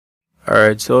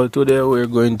Alright, so today we're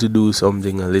going to do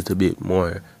something a little bit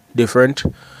more different.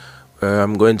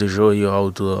 I'm going to show you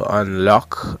how to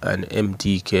unlock an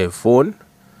MTK phone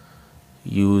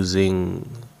using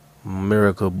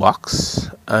Miracle Box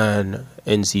and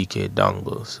NCK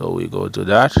dongle. So we go to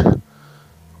that.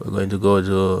 We're going to go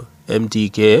to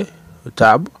MTK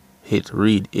tab, hit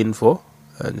read info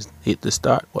and hit the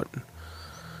start button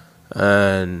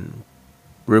and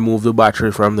remove the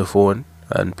battery from the phone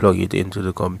and plug it into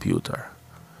the computer.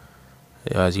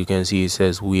 As you can see, it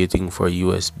says waiting for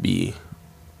USB.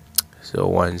 So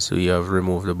once we have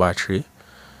removed the battery,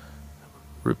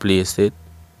 replaced it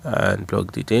and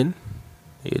plugged it in,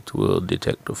 it will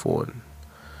detect the phone.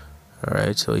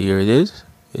 Alright, so here it is.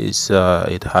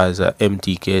 It has a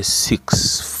MTK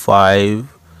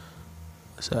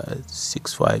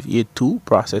 6582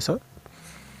 processor.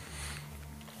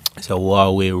 It's a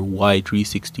Huawei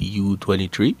Y360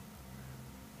 U23.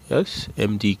 Yes,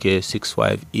 MTK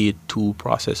 6582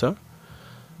 processor,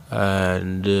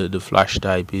 and the flash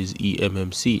type is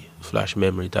eMMC. Flash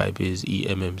memory type is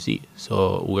eMMC.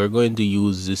 So we're going to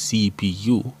use the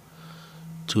CPU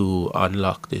to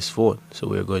unlock this phone. So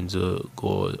we're going to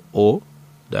go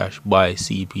O-buy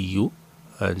CPU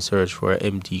and search for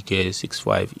MTK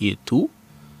 6582.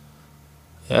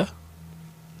 Yeah,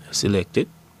 select it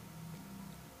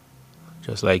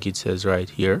just like it says right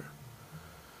here.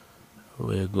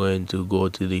 We're going to go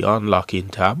to the unlocking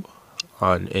tab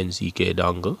on NCK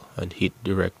dongle and hit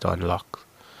direct unlock.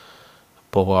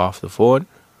 Power off the phone,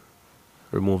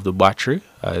 remove the battery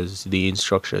as the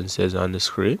instruction says on the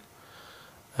screen,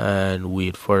 and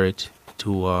wait for it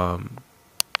to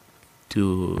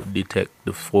detect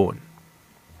the phone.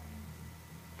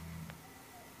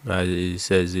 As it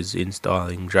says, it's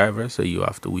installing driver, so you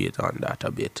have to wait on that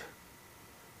a bit.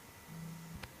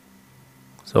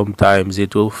 Sometimes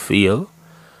it will fail,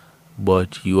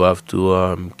 but you have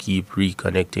to keep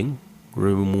reconnecting,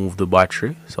 remove the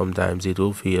battery. Sometimes it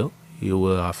will fail. You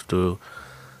will have to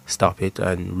stop it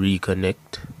and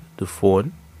reconnect the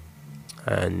phone,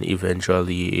 and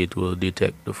eventually it will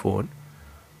detect the phone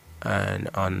and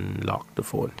unlock the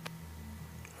phone.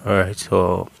 Alright,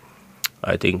 so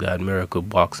I think that Miracle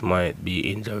Box might be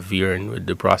interfering with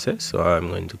the process, so I'm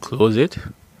going to close it.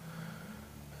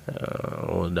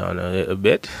 Hold on a little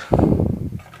bit.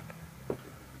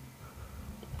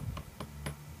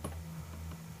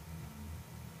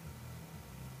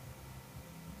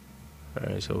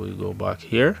 Alright, so we go back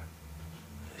here.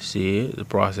 See, the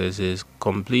process is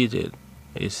completed.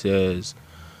 It says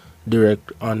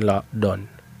direct unlock done,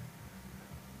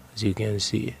 as you can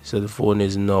see. So the phone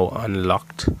is now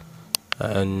unlocked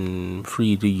and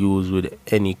free to use with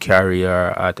any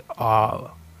carrier at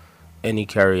all, any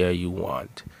carrier you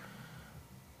want.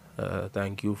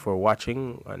 Thank you for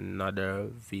watching another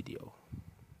video.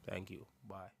 Thank you.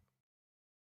 Bye.